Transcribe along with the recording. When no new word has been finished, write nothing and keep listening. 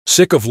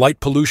Sick of light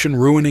pollution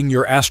ruining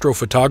your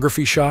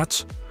astrophotography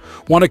shots?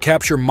 Want to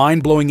capture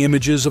mind-blowing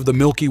images of the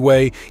Milky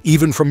Way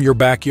even from your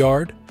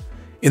backyard?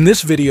 In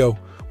this video,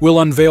 we'll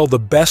unveil the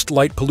best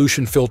light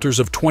pollution filters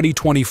of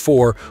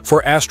 2024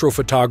 for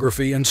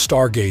astrophotography and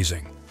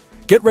stargazing.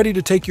 Get ready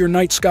to take your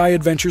night sky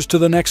adventures to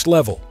the next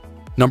level.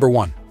 Number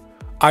 1.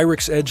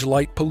 Irix Edge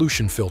Light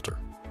Pollution Filter.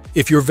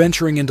 If you're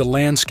venturing into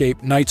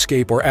landscape,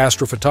 nightscape, or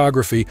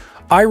astrophotography,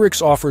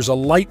 Irix offers a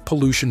light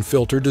pollution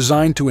filter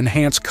designed to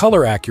enhance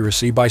color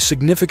accuracy by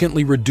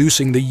significantly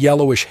reducing the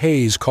yellowish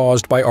haze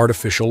caused by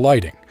artificial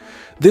lighting.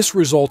 This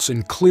results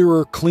in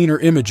clearer, cleaner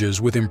images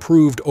with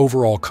improved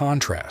overall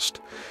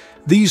contrast.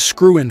 These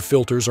screw-in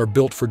filters are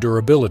built for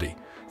durability,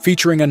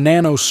 featuring a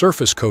nano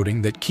surface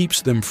coating that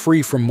keeps them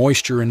free from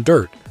moisture and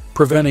dirt,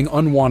 preventing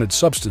unwanted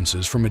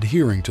substances from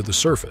adhering to the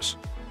surface.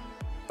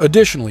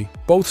 Additionally,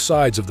 both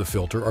sides of the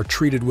filter are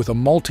treated with a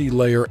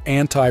multi-layer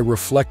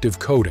anti-reflective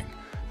coating,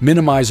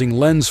 minimizing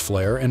lens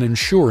flare and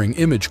ensuring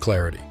image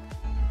clarity.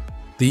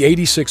 The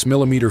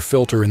 86mm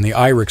filter in the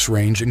Irix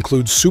range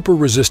includes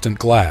super-resistant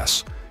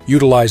glass,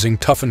 utilizing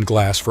toughened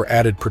glass for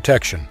added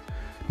protection,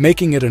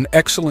 making it an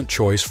excellent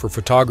choice for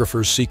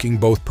photographers seeking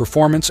both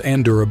performance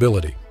and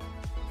durability.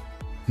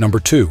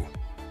 Number 2.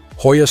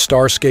 Hoya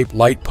Starscape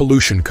Light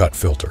Pollution Cut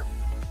Filter.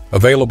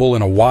 Available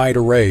in a wide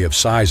array of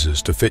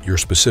sizes to fit your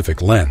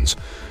specific lens,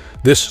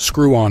 this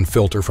screw-on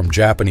filter from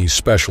Japanese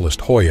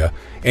specialist Hoya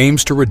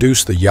aims to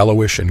reduce the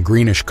yellowish and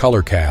greenish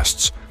color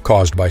casts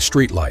caused by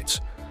streetlights.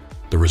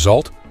 The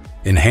result?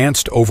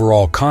 Enhanced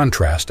overall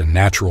contrast and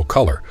natural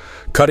color,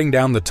 cutting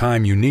down the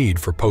time you need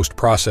for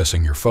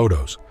post-processing your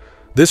photos.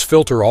 This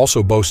filter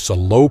also boasts a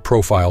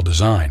low-profile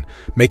design,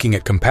 making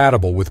it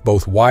compatible with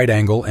both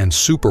wide-angle and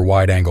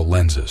super-wide-angle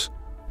lenses.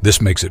 This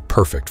makes it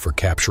perfect for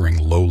capturing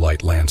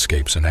low-light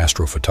landscapes in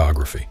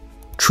astrophotography.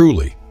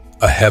 Truly,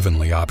 a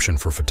heavenly option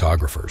for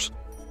photographers.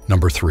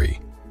 Number 3.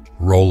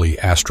 Rollei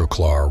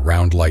Astroklar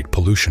Round Light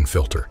Pollution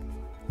Filter.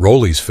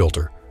 Rollei's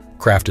filter,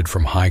 crafted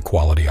from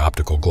high-quality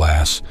optical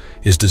glass,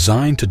 is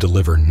designed to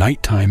deliver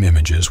nighttime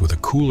images with a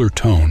cooler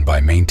tone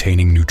by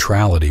maintaining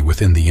neutrality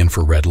within the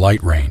infrared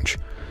light range.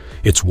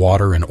 Its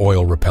water and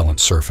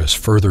oil-repellent surface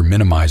further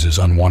minimizes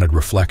unwanted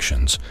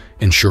reflections,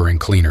 ensuring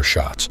cleaner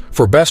shots.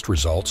 For best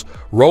results,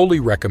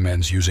 Rollei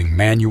recommends using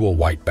manual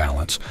white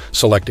balance,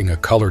 selecting a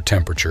color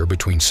temperature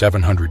between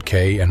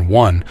 700K and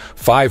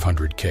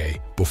 500K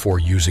before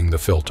using the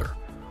filter.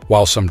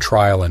 While some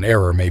trial and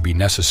error may be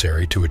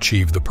necessary to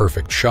achieve the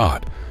perfect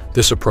shot,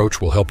 this approach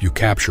will help you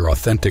capture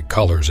authentic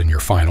colors in your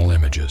final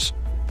images.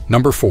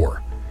 Number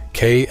 4.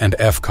 K and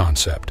F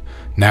Concept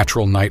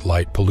Natural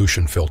Nightlight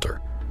Pollution Filter.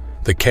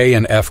 The K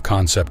and F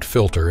Concept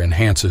filter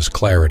enhances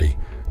clarity,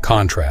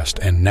 contrast,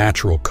 and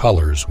natural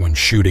colors when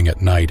shooting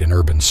at night in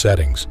urban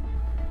settings.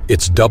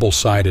 Its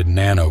double-sided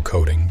nano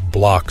coating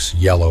blocks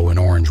yellow and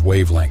orange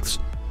wavelengths,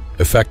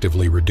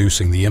 effectively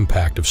reducing the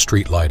impact of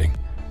street lighting,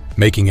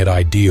 making it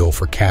ideal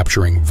for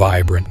capturing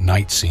vibrant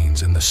night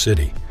scenes in the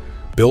city.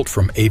 Built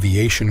from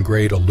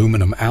aviation-grade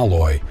aluminum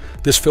alloy,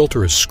 this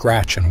filter is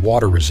scratch and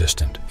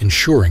water-resistant,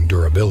 ensuring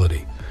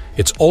durability.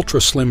 Its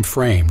ultra-slim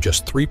frame,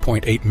 just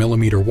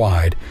 3.8mm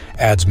wide,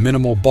 adds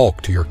minimal bulk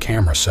to your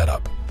camera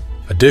setup.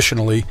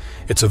 Additionally,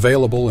 it's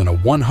available in a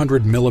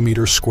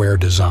 100mm square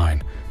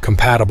design,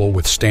 compatible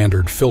with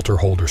standard filter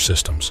holder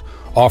systems,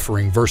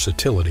 offering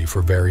versatility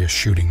for various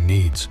shooting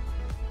needs.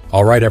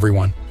 Alright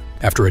everyone,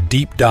 after a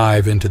deep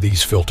dive into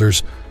these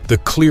filters, the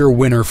clear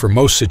winner for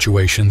most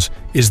situations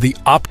is the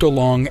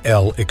Optolong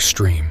L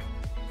Extreme.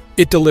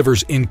 It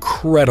delivers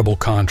incredible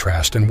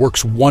contrast and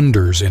works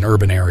wonders in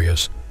urban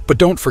areas. But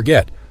don't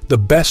forget, the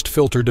best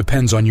filter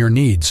depends on your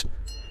needs.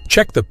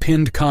 Check the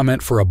pinned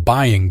comment for a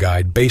buying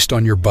guide based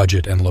on your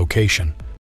budget and location.